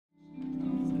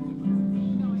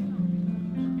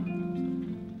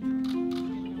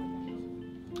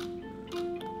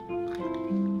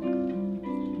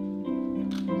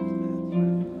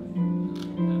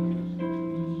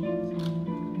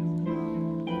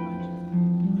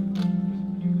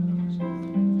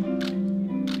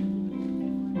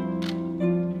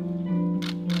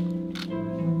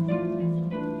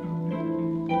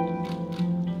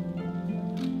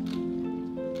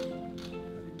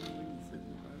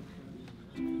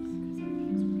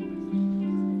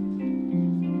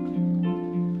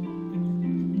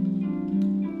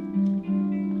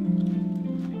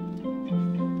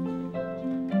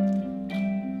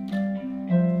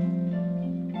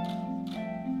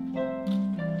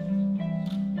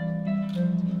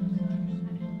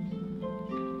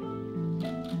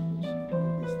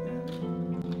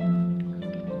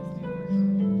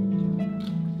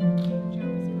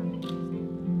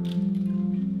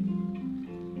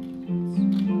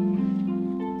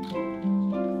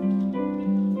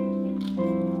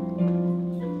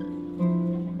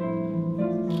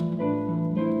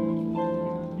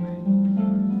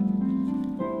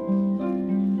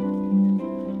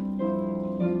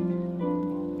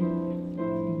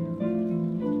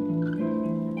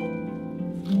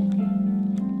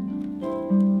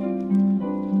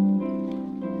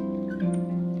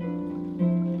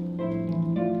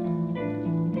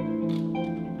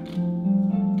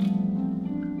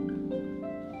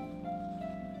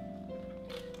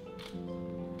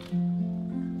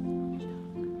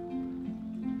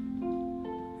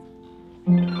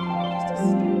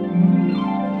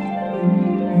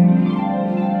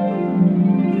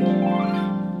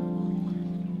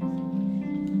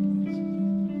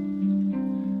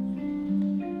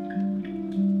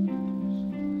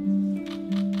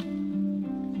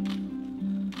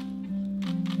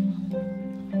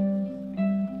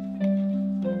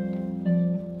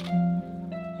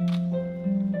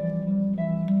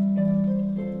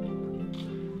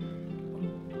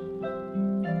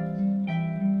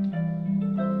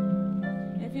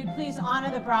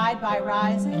honor the bride by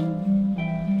rising.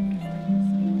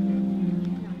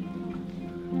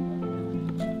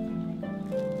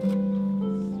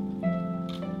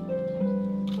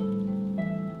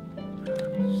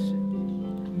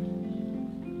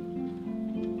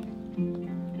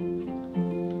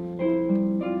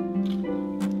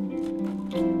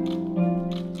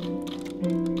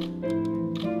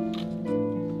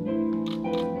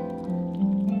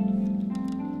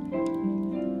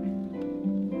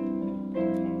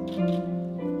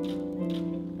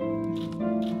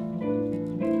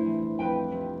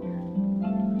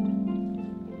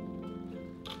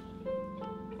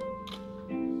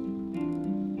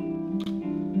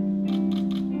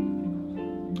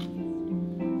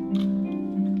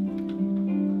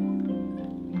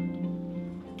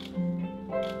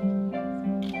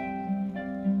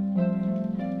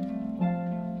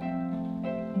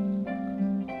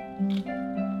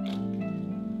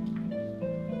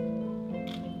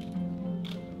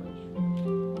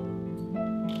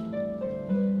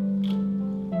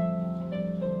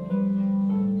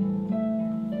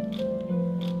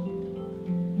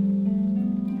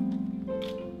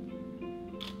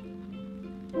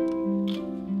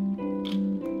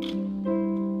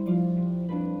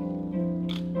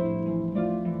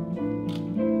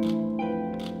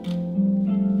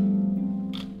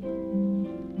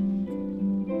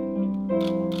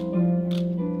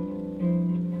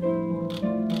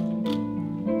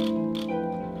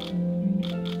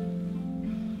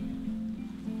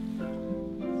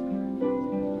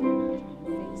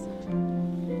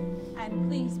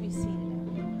 Please be seated.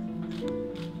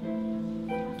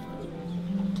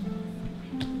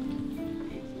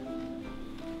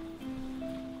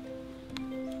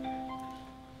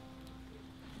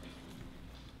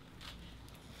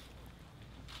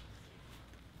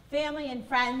 Family and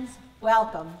friends,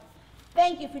 welcome.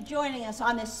 Thank you for joining us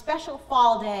on this special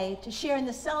fall day to share in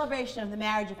the celebration of the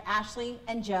marriage of Ashley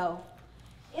and Joe.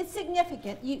 It's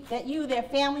significant that you, their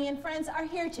family and friends, are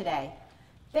here today.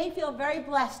 They feel very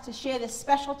blessed to share this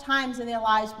special times in their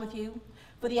lives with you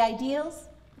for the ideals,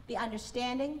 the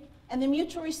understanding, and the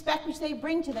mutual respect which they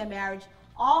bring to their marriage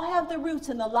all have the roots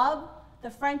in the love, the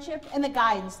friendship, and the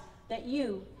guidance that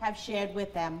you have shared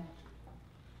with them.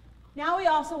 Now we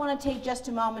also want to take just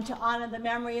a moment to honor the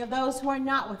memory of those who are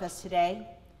not with us today.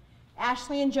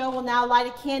 Ashley and Joe will now light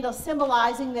a candle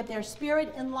symbolizing that their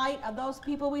spirit and light of those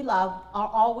people we love are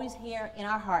always here in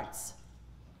our hearts.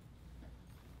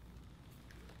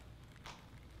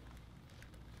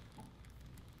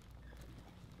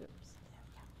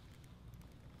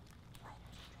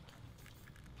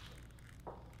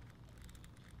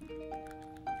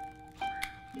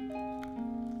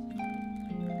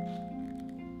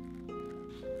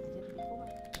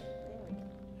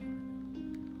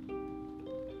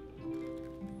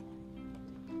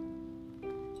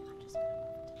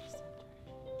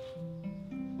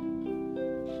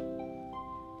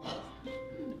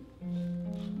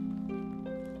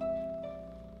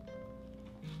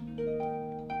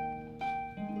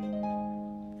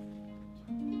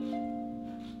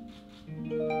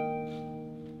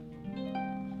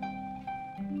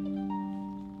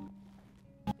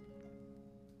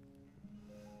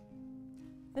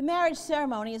 The marriage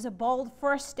ceremony is a bold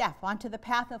first step onto the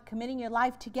path of committing your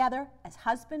life together as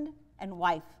husband and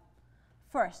wife.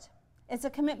 First, it's a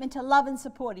commitment to love and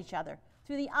support each other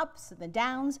through the ups and the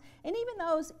downs and even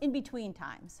those in between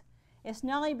times. It's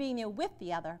not only being there with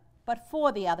the other, but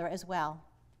for the other as well.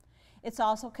 It's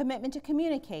also a commitment to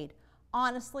communicate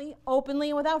honestly, openly,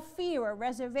 and without fear or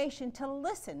reservation, to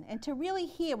listen and to really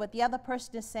hear what the other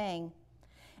person is saying.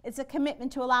 It's a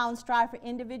commitment to allow and strive for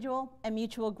individual and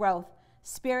mutual growth,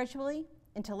 spiritually,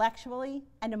 intellectually,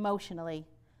 and emotionally.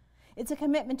 It's a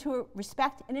commitment to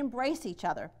respect and embrace each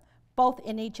other, both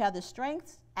in each other's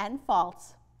strengths and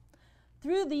faults.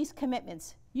 Through these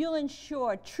commitments, you'll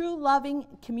ensure true loving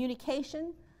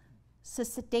communication,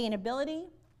 sustainability,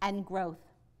 and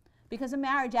growth. Because a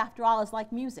marriage, after all, is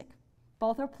like music.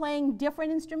 Both are playing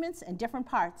different instruments and different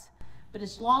parts, but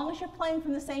as long as you're playing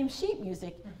from the same sheet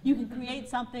music, you can create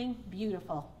something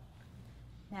beautiful.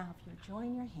 Now, if you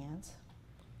join your hands,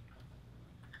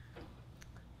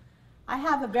 I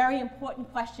have a very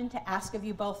important question to ask of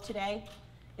you both today.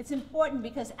 It's important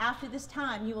because after this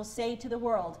time, you will say to the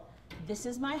world, "This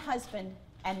is my husband,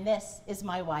 and this is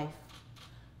my wife."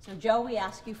 So Joe, we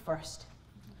ask you first.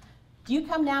 Do you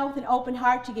come now with an open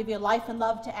heart to give your life and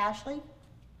love to Ashley?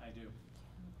 I do.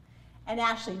 And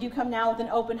Ashley, do you come now with an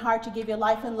open heart to give your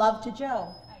life and love to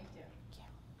Joe? I do.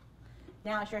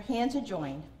 Now, as your hands are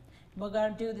joined, we're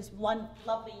going to do this one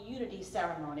lovely unity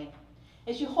ceremony.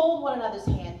 As you hold one another's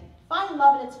hand, find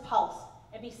love in its pulse,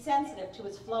 and be sensitive to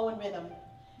its flow and rhythm.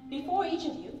 Before each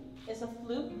of you is a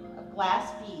flute of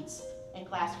glass beads and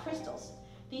glass crystals.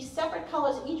 These separate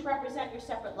colors each represent your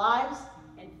separate lives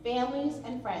and families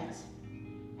and friends.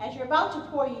 As you're about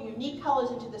to pour your unique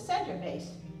colors into the center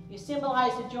vase, you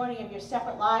symbolize the joining of your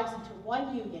separate lives into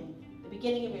one union, the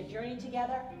beginning of your journey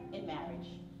together in marriage.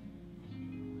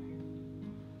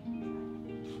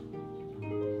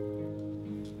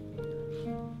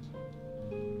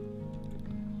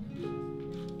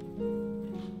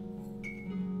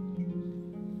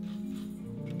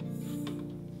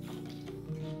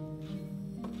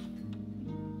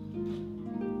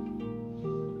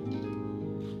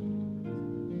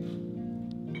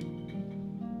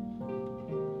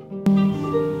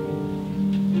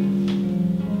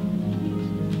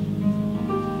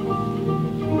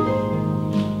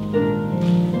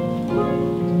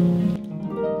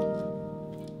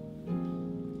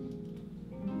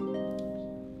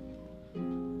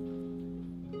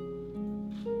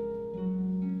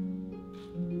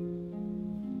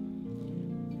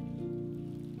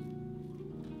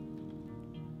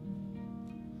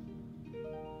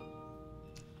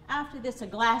 After this, a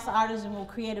glass artisan will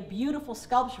create a beautiful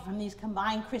sculpture from these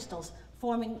combined crystals,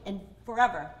 forming and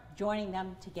forever joining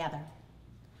them together.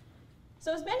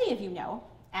 So as many of you know,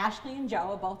 Ashley and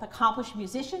Joe are both accomplished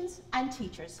musicians and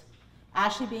teachers.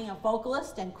 Ashley being a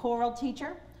vocalist and choral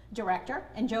teacher, director,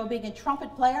 and Joe being a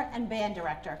trumpet player and band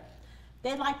director.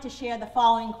 They'd like to share the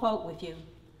following quote with you.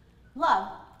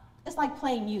 Love is like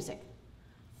playing music.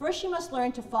 First you must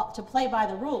learn to play by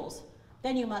the rules.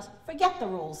 Then you must forget the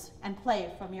rules and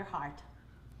play from your heart.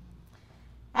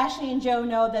 Ashley and Joe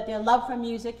know that their love for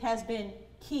music has been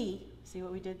key, see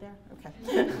what we did there?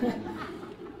 Okay.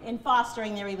 in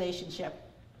fostering their relationship.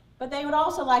 But they would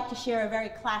also like to share a very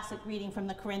classic reading from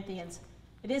the Corinthians.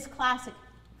 It is classic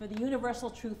for the universal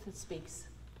truth it speaks.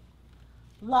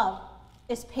 Love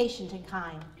is patient and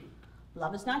kind.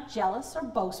 Love is not jealous or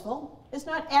boastful. It's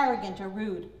not arrogant or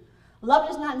rude. Love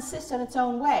does not insist on its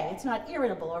own way. It's not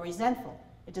irritable or resentful.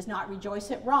 It does not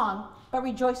rejoice at wrong, but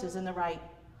rejoices in the right.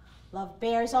 Love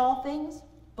bears all things,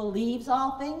 believes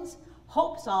all things,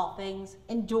 hopes all things,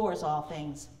 endures all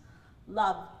things.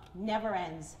 Love never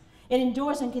ends. It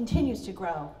endures and continues to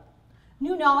grow.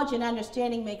 New knowledge and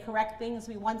understanding may correct things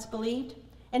we once believed,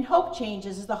 and hope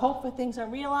changes as the hope for things are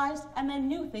realized and then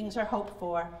new things are hoped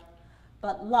for.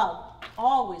 But love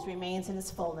always remains in its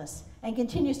fullness and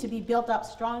continues to be built up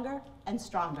stronger and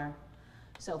stronger.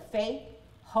 So faith,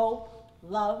 hope,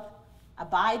 love,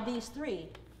 abide these three,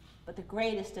 but the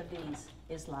greatest of these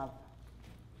is love.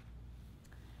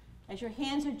 As your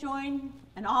hands are joined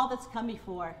and all that's come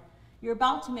before, you're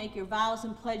about to make your vows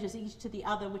and pledges each to the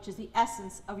other, which is the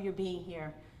essence of your being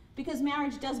here. Because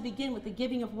marriage does begin with the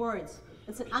giving of words.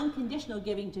 It's an unconditional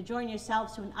giving to join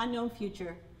yourselves to an unknown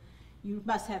future. You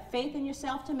must have faith in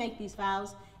yourself to make these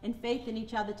vows and faith in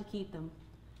each other to keep them.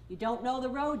 You don't know the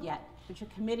road yet, but you're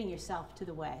committing yourself to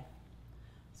the way.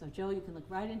 So Joe, you can look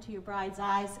right into your bride's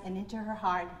eyes and into her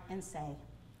heart and say,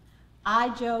 I,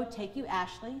 Joe, take you,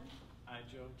 Ashley. I,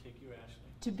 Joe, take you, Ashley.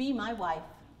 To be my wife.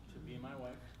 To be my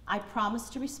wife. I promise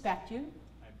to respect you.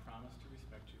 I promise to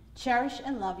respect you. Cherish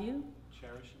and love you.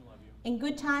 Cherish and love you. In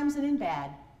good times and in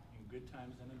bad. In good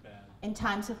times and in bad. In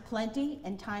times of plenty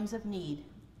and times of need.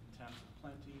 In times of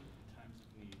plenty and times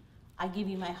of need. I give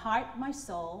you my heart, my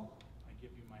soul. I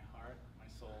give you my heart, my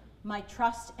soul. My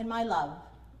trust and my love.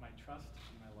 My trust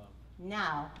and my love.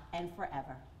 Now and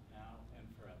forever. Now and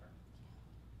forever.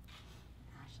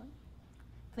 Ashley,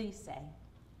 please say,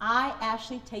 I,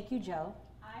 Ashley, take you, Joe.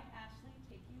 I, Ashley,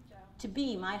 take you, Joe. To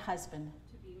be my husband.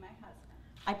 To be my husband.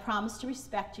 I promise to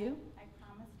respect you. I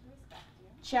promise to respect you.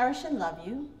 Cherish and love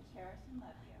you. Cherish and love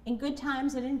you. In good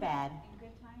times and in bad. In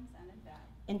good times and in bad.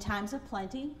 In times of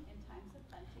plenty. In times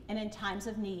of plenty. And in times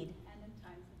of need. And in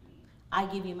times of need. I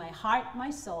give you my heart, my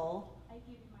soul. I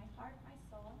give you my heart, my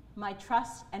soul. My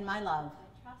trust and my love.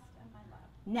 My trust and my love.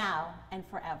 Now and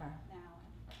forever. Now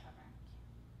and forever.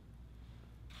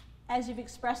 As you've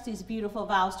expressed these beautiful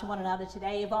vows to one another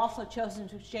today, you've also chosen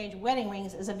to exchange wedding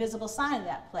rings as a visible sign of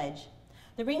that pledge.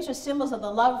 The rings are symbols of the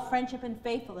love, friendship, and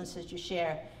faithfulness that you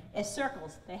share. As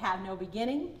circles, they have no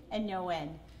beginning and no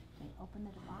end. You may open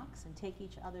the box and take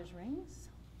each other's rings.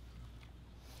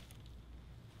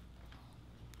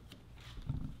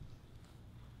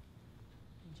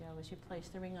 And Joe, as you place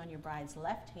the ring on your bride's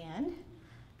left hand,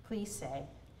 please say,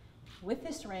 with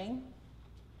this ring,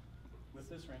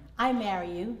 I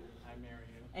marry you. I marry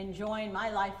you. And join my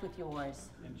life with yours.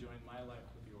 And join my life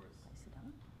with yours. Place it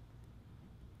on.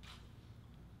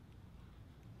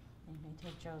 And you may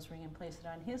take Joe's ring and place it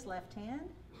on his left hand.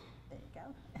 There you go.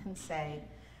 And say,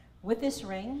 With this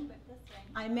ring, With this ring,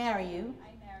 I marry you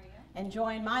I marry you and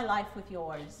join my life with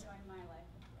yours. and join my life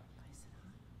with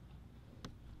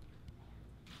yours.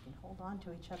 You can hold on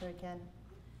to each other again.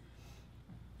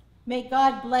 May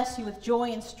God bless you with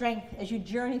joy and strength as you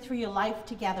journey through your life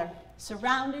together,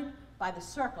 surrounded by the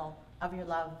circle of your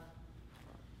love.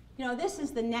 You know, this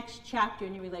is the next chapter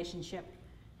in your relationship.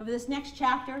 Over this next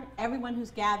chapter, everyone who's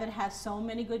gathered has so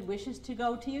many good wishes to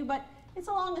go to you, but it's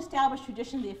a long-established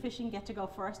tradition the officiant get to go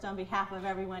first on behalf of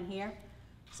everyone here.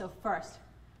 So first,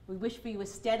 we wish for you a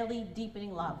steadily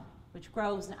deepening love, which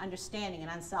grows in understanding and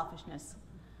unselfishness.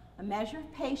 A measure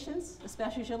of patience,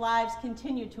 especially as your lives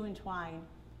continue to entwine.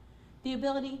 The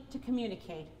ability to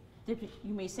communicate,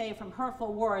 you may say from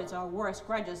hurtful words or worse,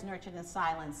 grudges nurtured in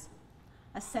silence.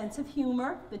 A sense of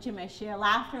humor, that you may share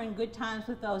laughter and good times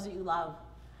with those that you love.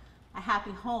 A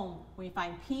happy home where you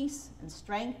find peace and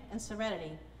strength and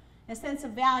serenity. A sense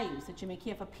of values, that you may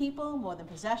care for people more than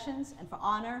possessions and for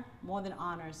honor more than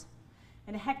honors.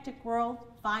 In a hectic world,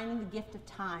 finding the gift of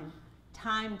time.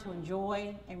 Time to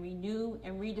enjoy and renew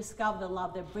and rediscover the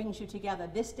love that brings you together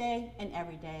this day and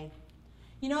every day.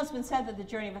 You know, it's been said that the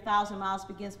journey of 1,000 miles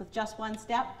begins with just one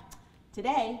step.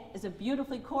 Today is a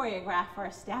beautifully choreographed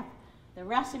first step. The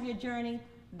rest of your journey,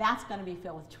 that's going to be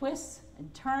filled with twists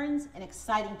and turns and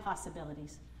exciting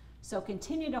possibilities. So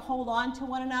continue to hold on to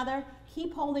one another,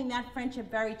 keep holding that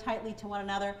friendship very tightly to one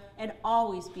another, and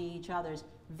always be each other's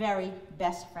very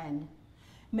best friend.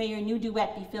 May your new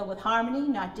duet be filled with harmony,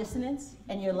 not dissonance,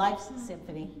 and your life's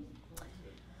symphony.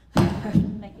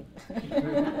 Thank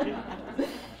you.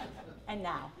 And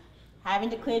now, having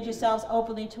declared yourselves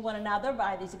openly to one another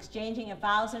by these exchanging of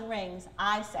vows and rings,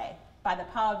 I say, by the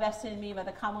power vested in me by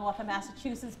the Commonwealth of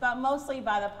Massachusetts, but mostly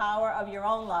by the power of your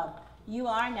own love, you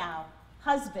are now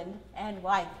husband and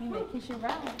wife. You may kiss your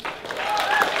brow.